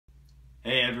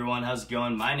Hey everyone, how's it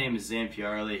going? My name is Zan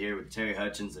Piarli here with Terry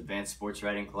Hutchins' Advanced Sports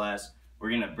Writing class.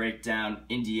 We're going to break down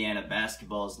Indiana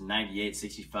basketball's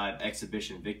 98-65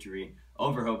 exhibition victory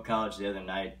over Hope College the other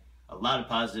night. A lot of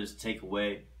positives to take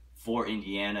away for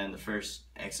Indiana in the first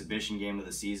exhibition game of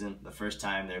the season, the first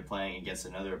time they're playing against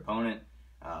another opponent.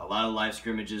 A lot of live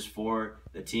scrimmages for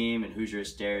the team in Hoosier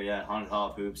hysteria, Haunted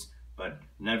Hall of Hoops, but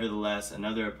nevertheless,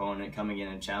 another opponent coming in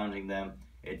and challenging them.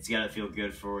 It's got to feel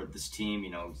good for this team,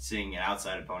 seeing an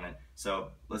outside opponent. So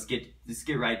let's get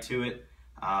right to it.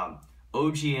 OG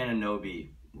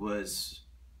Anunoby was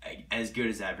as good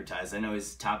as advertised. I know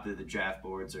he's top of the draft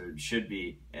boards, or should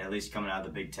be, at least coming out of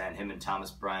the Big Ten, him and Thomas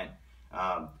Bryant.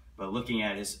 But looking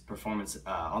at his performance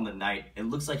on the night, it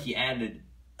looks like he added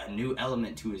a new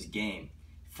element to his game.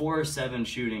 4-7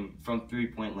 shooting from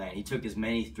three-point land. He took as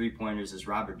many three-pointers as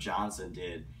Robert Johnson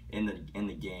did in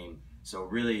the game. So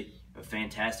really a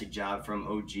fantastic job from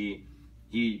OG.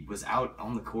 He was out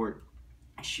on the court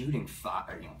shooting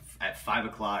at 5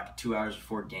 o'clock, 2 hours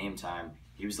before game time.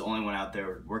 He was the only one out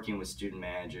there working with student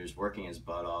managers, working his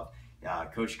butt off.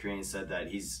 Coach Crane said that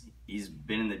he's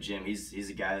been in the gym. He's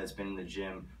a guy that's been in the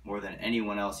gym more than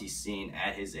anyone else he's seen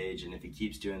at his age, and if he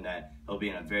keeps doing that, he'll be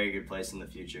in a very good place in the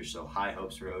future. So high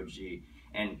hopes for OG.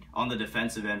 And on the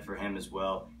defensive end for him as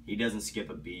well, he doesn't skip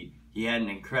a beat. He had an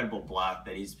incredible block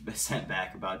that he's sent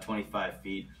back about 25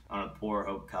 feet on a poor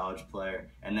Hope College player.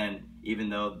 And then even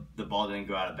though the ball didn't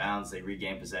go out of bounds, they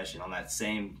regained possession. On that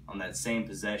same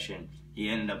possession, he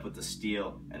ended up with a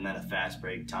steal and then a fast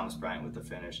break. Thomas Bryant with the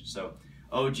finish. So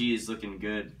OG is looking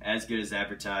good as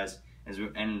advertised,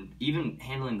 and even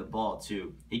handling the ball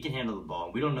too. He can handle the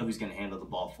ball. We don't know who's going to handle the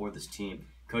ball for this team.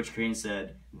 Coach Crane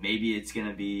said maybe it's going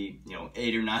to be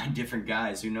 8 or 9 different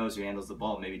guys. Who knows who handles the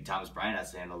ball? Maybe Thomas Bryant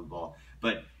has to handle the ball.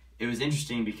 But it was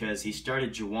interesting because he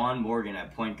started Juwan Morgan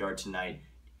at point guard tonight.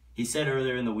 He said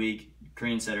earlier in the week,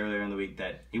 Crane said earlier in the week,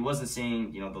 that he wasn't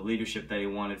seeing the leadership that he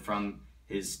wanted from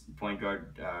his point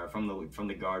guard, from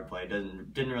the guard play.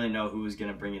 Didn't really know who was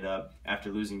going to bring it up after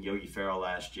losing Yogi Ferrell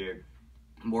last year.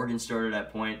 Morgan started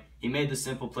at point. He made the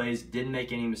simple plays, didn't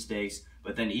make any mistakes.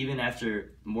 But then even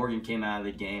after Morgan came out of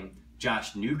the game,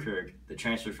 Josh Newkirk, the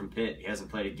transfer from Pitt, he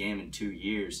hasn't played a game in 2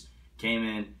 years, came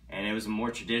in, and it was a more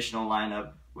traditional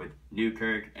lineup with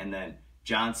Newkirk and then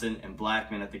Johnson and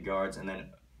Blackman at the guards, and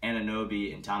then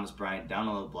Anunoby and Thomas Bryant down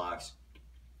on the blocks.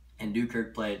 And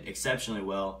Newkirk played exceptionally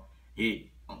well.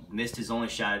 He missed his only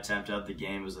shot attempt of the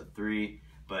game. It was a 3,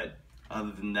 but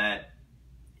other than that,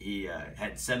 he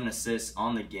had 7 assists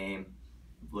on the game.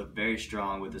 Looked very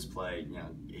strong with his play.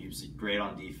 He was great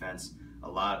on defense. A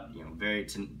lot, very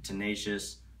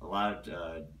tenacious. A lot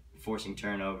of forcing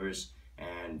turnovers,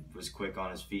 and was quick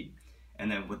on his feet.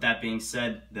 And then with that being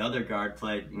said, the other guard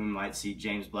play, we might see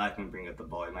James Blackman bring up the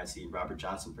ball. We might see Robert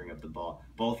Johnson bring up the ball.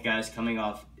 Both guys coming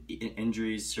off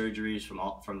injuries, surgeries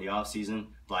from the offseason.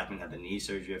 Blackman had the knee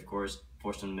surgery, of course,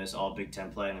 forced him to miss all Big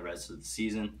Ten play in the rest of the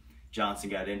season. Johnson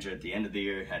got injured at the end of the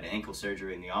year, had ankle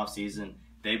surgery in the offseason.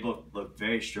 They both looked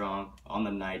very strong on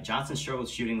the night. Johnson struggled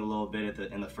shooting a little bit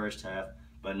in the first half,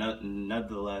 but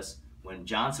nonetheless, when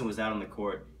Johnson was out on the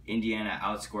court, Indiana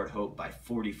outscored Hope by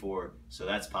 44, so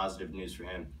that's positive news for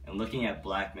him. And looking at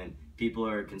Blackman, people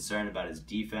are concerned about his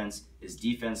defense. His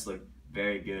defense looked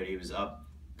very good. He was up,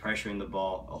 pressuring the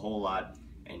ball a whole lot,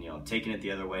 and taking it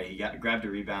the other way. He grabbed a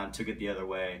rebound, took it the other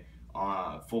way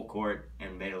on full court,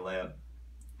 and made a layup.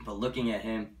 But looking at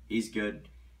him, he's good.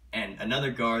 And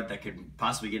another guard that could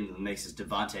possibly get into the mix is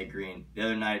Devontae Green. The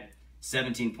other night,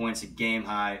 17 points, a game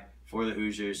high for the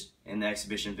Hoosiers in the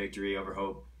exhibition victory over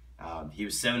Hope. He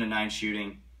was 7-9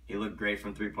 shooting. He looked great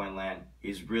from three-point land.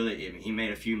 He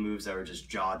made a few moves that were just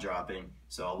jaw-dropping.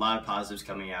 So a lot of positives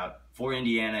coming out for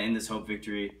Indiana in this Hope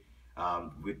victory.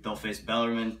 They'll face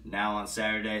Bellarmine now on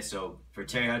Saturday. So for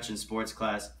Terry Hutchins Sports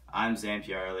Class, I'm Zan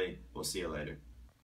Piarli. We'll see you later.